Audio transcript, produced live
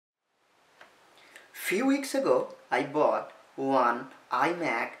Few weeks ago, I bought one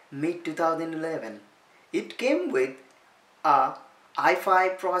iMac mid 2011. It came with a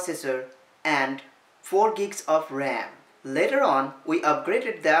i5 processor and 4 gigs of RAM. Later on, we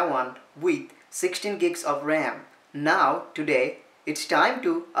upgraded that one with 16 gigs of RAM. Now, today, it's time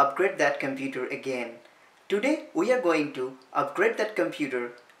to upgrade that computer again. Today, we are going to upgrade that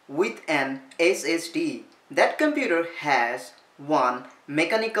computer with an SSD. That computer has one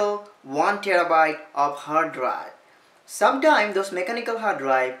mechanical 1 terabyte of hard drive. Sometimes those mechanical hard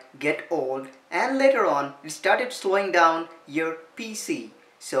drive get old and later on it started slowing down your PC.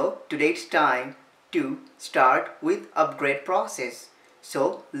 So today it's time to start with upgrade process.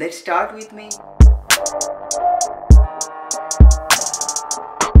 So let's start with me.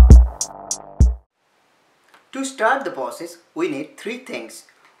 To start the process, we need three things.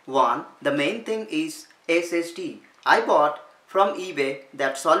 One, the main thing is SSD. I bought from eBay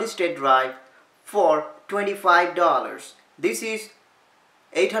that solid state drive for $25. This is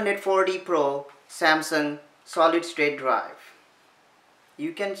 840 Pro Samsung solid state drive.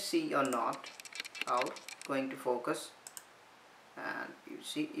 You can see or not how going to focus, and you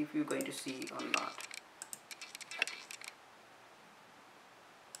see if you're going to see or not.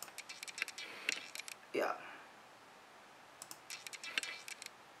 Yeah.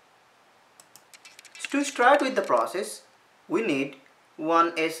 To start with the process, we need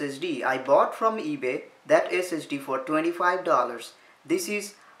one SSD. I bought from eBay that SSD for $25. This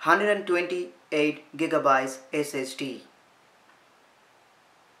is 128 gigabytes SSD.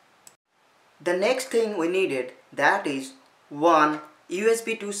 The next thing we needed, that is one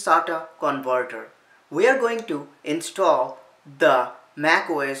USB to SATA converter. We are going to install the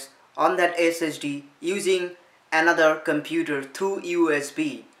macOS on that SSD using another computer through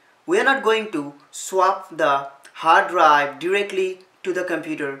USB. We are not going to swap the hard drive directly to the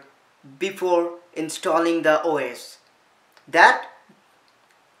computer before installing the OS. That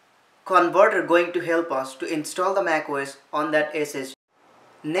converter going to help us to install the macOS on that SSD.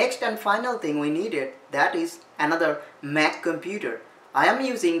 Next and final thing we needed, that is another Mac computer. I am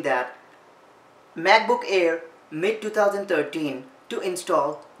using that MacBook Air mid 2013 to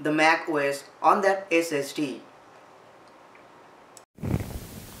install the macOS on that SSD.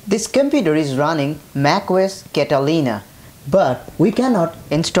 This computer is running macOS Catalina, but we cannot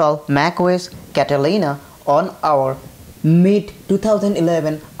install macOS Catalina on our mid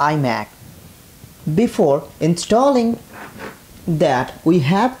 2011 iMac. Before installing that, we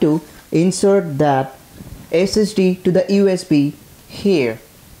have to insert that SSD to the USB here.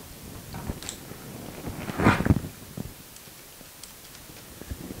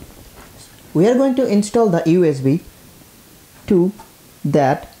 We are going to install the USB to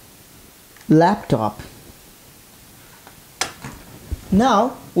that laptop.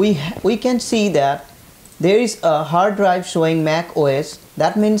 Now we can see that there is a hard drive showing Mac OS.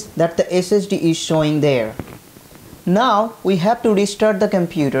 That means that the SSD is showing there. Now we have to restart the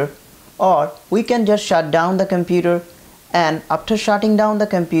computer, or we can just shut down the computer, and after shutting down the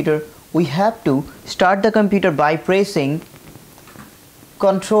computer we have to start the computer by pressing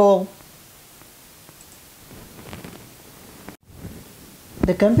Control.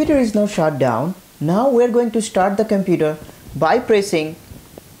 The computer is now shut down. Now we are going to start the computer by pressing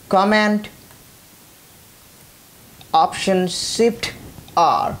Command Option Shift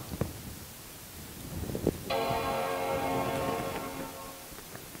R.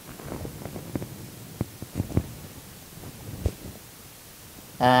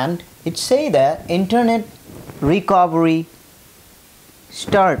 And it say that internet recovery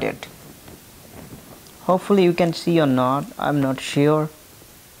started. Hopefully you can see or not, I'm not sure,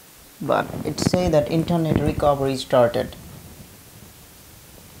 but it say that internet recovery started.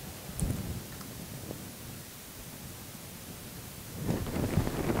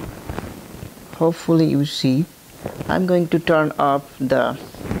 Hopefully you see. I'm going to turn off the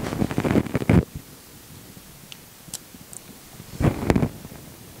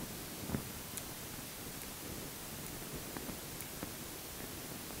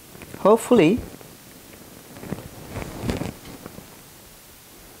hopefully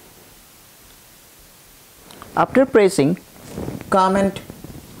after pressing Command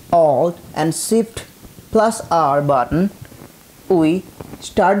Alt and Shift plus R button, we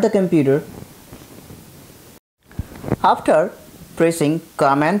start the computer. After pressing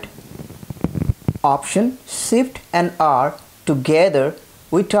Command Option Shift and R together,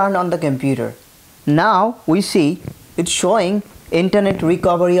 we turn on the computer. Now we see it's showing internet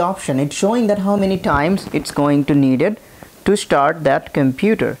recovery option. It's showing that how many times it's going to need it to start that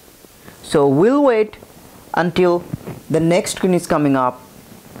computer. So we'll wait until the next screen is coming up.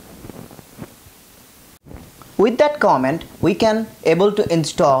 with that comment we can able to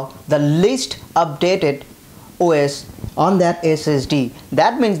install the least updated OS on that SSD.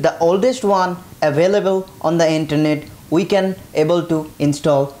 That means the oldest one available on the internet we can able to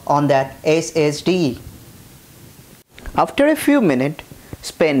install on that SSD. After a few minutes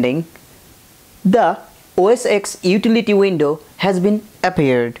spending, the OS X utility window has been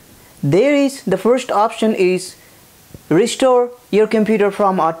appeared. There is the first option is restore your computer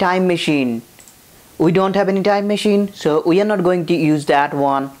from a time machine. We don't have any time machine, so we are not going to use that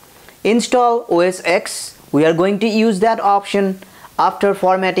one. Install OS X, we are going to use that option after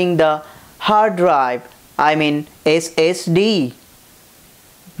formatting the hard drive, I mean SSD.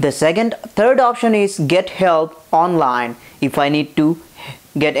 The third option is get help online. If I need to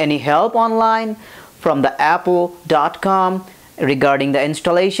get any help online from the apple.com regarding the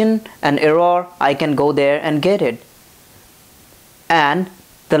installation and error, I can go there and get it. And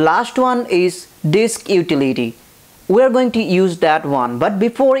the last one is disk utility. We are going to use that one, but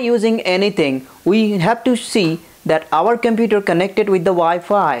before using anything we have to see that our computer connected with the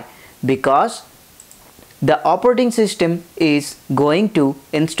Wi-Fi, because the operating system is going to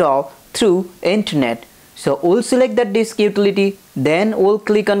install through internet. So we'll select that disk utility, then we'll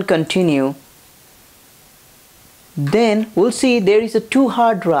click on continue. Then we'll see there is a two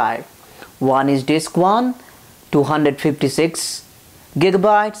hard drive. One is disk 1, 256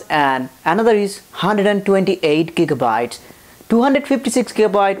 gigabytes, and another is 128 gigabytes. 256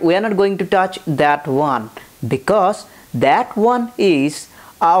 gigabyte, we are not going to touch that one because that one is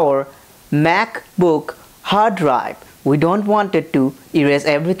our MacBook hard drive. We don't want it to erase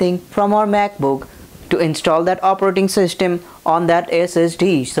everything from our MacBook to install that operating system on that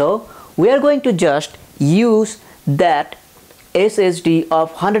SSD. So we are going to just use that SSD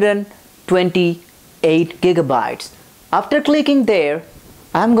of 128 gigabytes. After clicking there,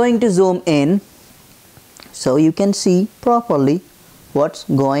 I'm going to zoom in so you can see properly what's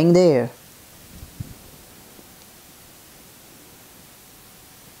going there.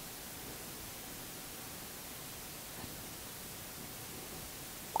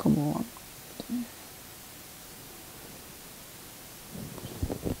 Come on.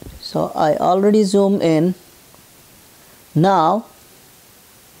 So I already zoomed in. Now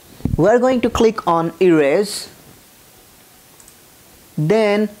we are going to click on erase.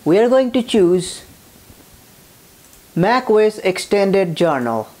 Then we are going to choose macOS extended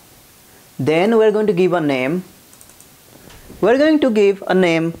journal. Then we are going to give a name. We are going to give a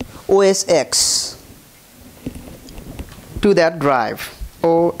name OS X to that drive.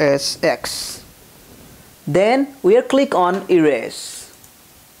 OS X. Then we are click on erase.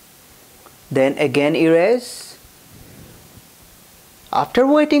 Then again erase. After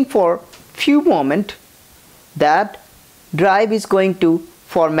waiting for few moments, that drive is going to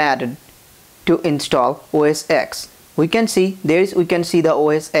formatted to install OS X. We can see the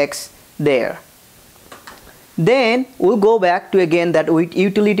OS X there. Then we'll go back to again that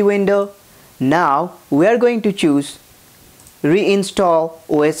utility window. Now we are going to choose reinstall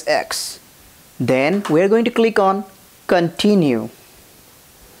OS X. Then we are going to click on continue.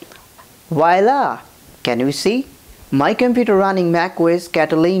 Voila! Can you see? My computer running macOS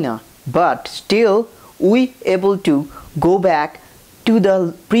Catalina, but still we able to go back to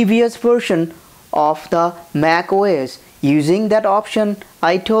the previous version of the macOS using that option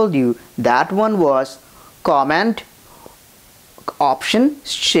I told you. That one was Command Option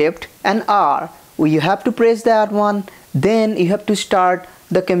Shift and R. You have to press that one, then you have to start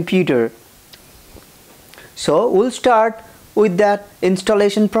the computer. So we'll start with that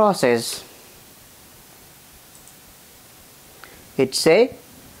installation process. It say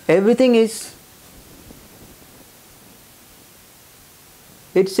everything is,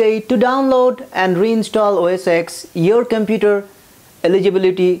 it say to download and reinstall OS X, your computer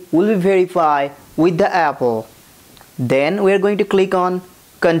eligibility will be verified with the Apple. Then we are going to click on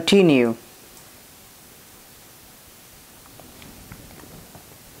continue.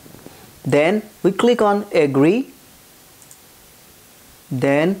 Then we click on agree.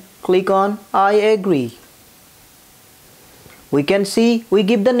 Then click on I agree. We can see we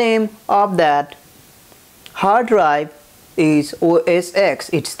give the name of that hard drive is OS X.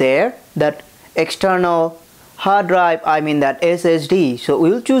 It's there, that external hard drive, I mean that SSD. So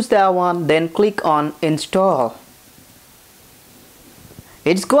we'll choose that one, then click on install.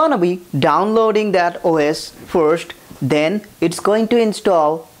 It's gonna be downloading that OS first, then it's going to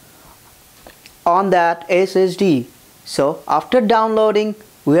install on that SSD. So after downloading,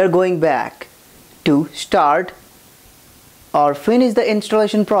 we are going back to start or finish the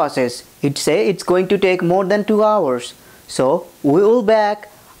installation process. It say it's going to take more than 2 hours. So we will back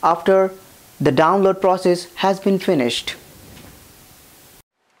after the download process has been finished.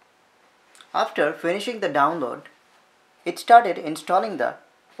 After finishing the download, it started installing the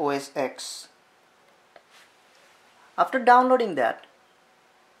OS X. After downloading that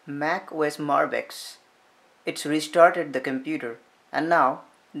macOS Mavericks, it's restarted the computer, and now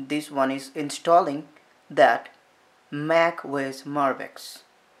this one is installing that macOS Mavericks.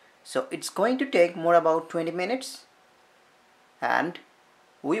 So it's going to take more about 20 minutes, and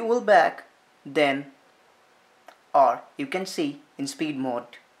we will back then, or you can see in speed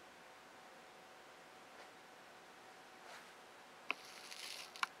mode.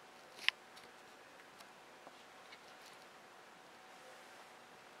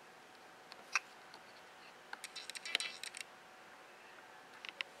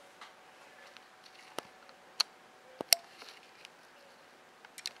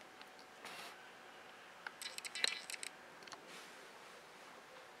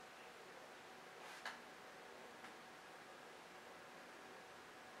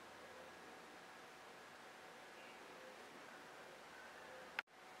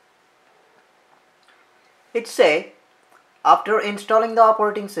 It says after installing the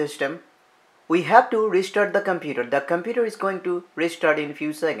operating system, we have to restart the computer. The computer is going to restart in a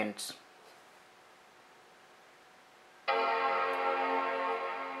few seconds.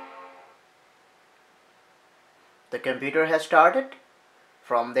 The computer has started.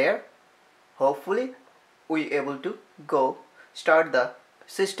 From there, hopefully we able to go start the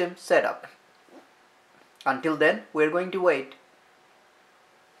system setup. Until then, we are going to wait.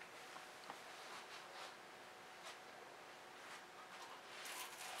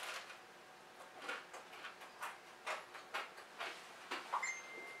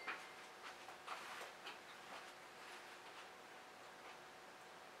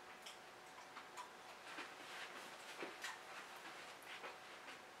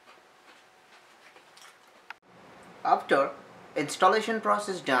 After installation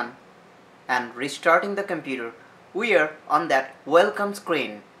process done and restarting the computer, we are on that welcome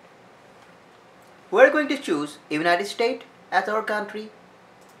screen. We are going to choose United States as our country.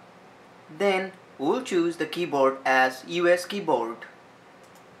 Then we'll choose the keyboard as US keyboard.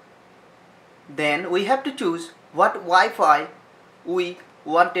 Then we have to choose what Wi-Fi we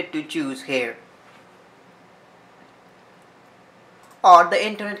wanted to choose here, or the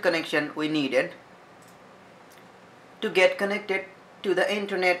internet connection we needed to get connected to the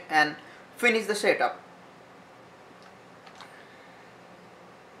internet and finish the setup.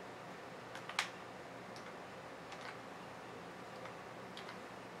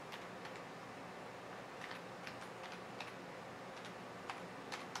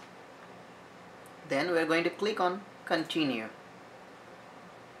 Then we are going to click on continue.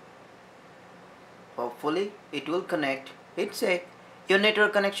 Hopefully it will connect. It says your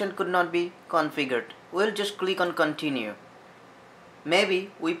network connection could not be configured. We'll just click on continue.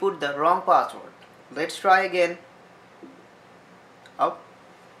 Maybe we put the wrong password. Let's try again. Up.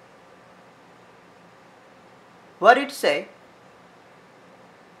 What did it say?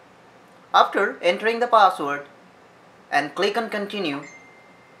 After entering the password and click on continue,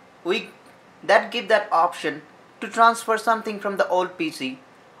 that give that option to transfer something from the old PC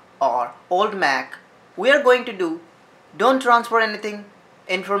or old Mac. We are going to do, don't transfer anything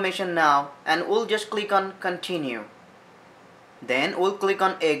information now, and we'll just click on continue. Then we'll click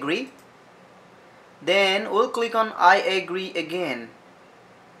on agree. Then we'll click on I agree again.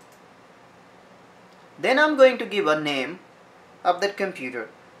 Then I'm going to give a name of that computer,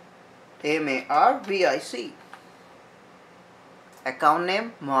 Mavic. Account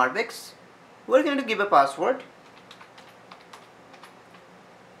name Mavericks. We're going to give a password.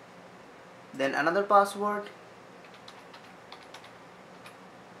 Then another password.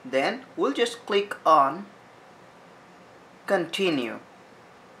 Then we'll just click on continue.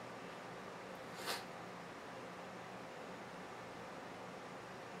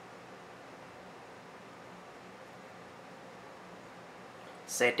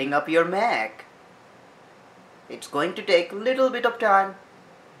 Setting up your Mac. It's going to take a little bit of time,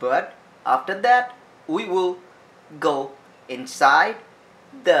 but after that we will go inside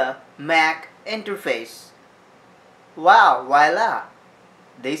the Mac interface. Wow, voila!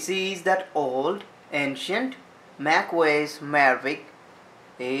 This is that old ancient macOS Maverick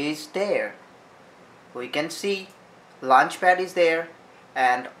is there. We can see Launchpad is there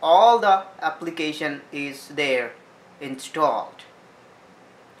and all the application is there installed.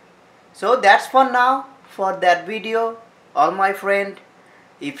 So that's for now for that video. All my friend,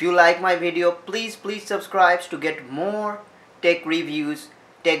 if you like my video, please subscribe to get more tech reviews,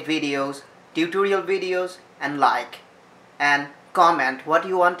 tech videos, tutorial videos, and like. And comment what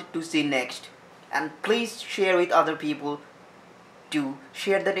you wanted to see next, and please share with other people to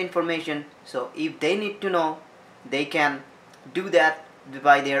share that information, so if they need to know, they can do that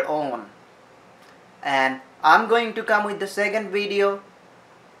by their own. And I'm going to come with the second video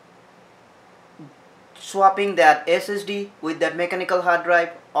swapping that SSD with that mechanical hard drive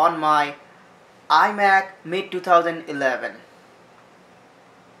on my iMac mid 2011.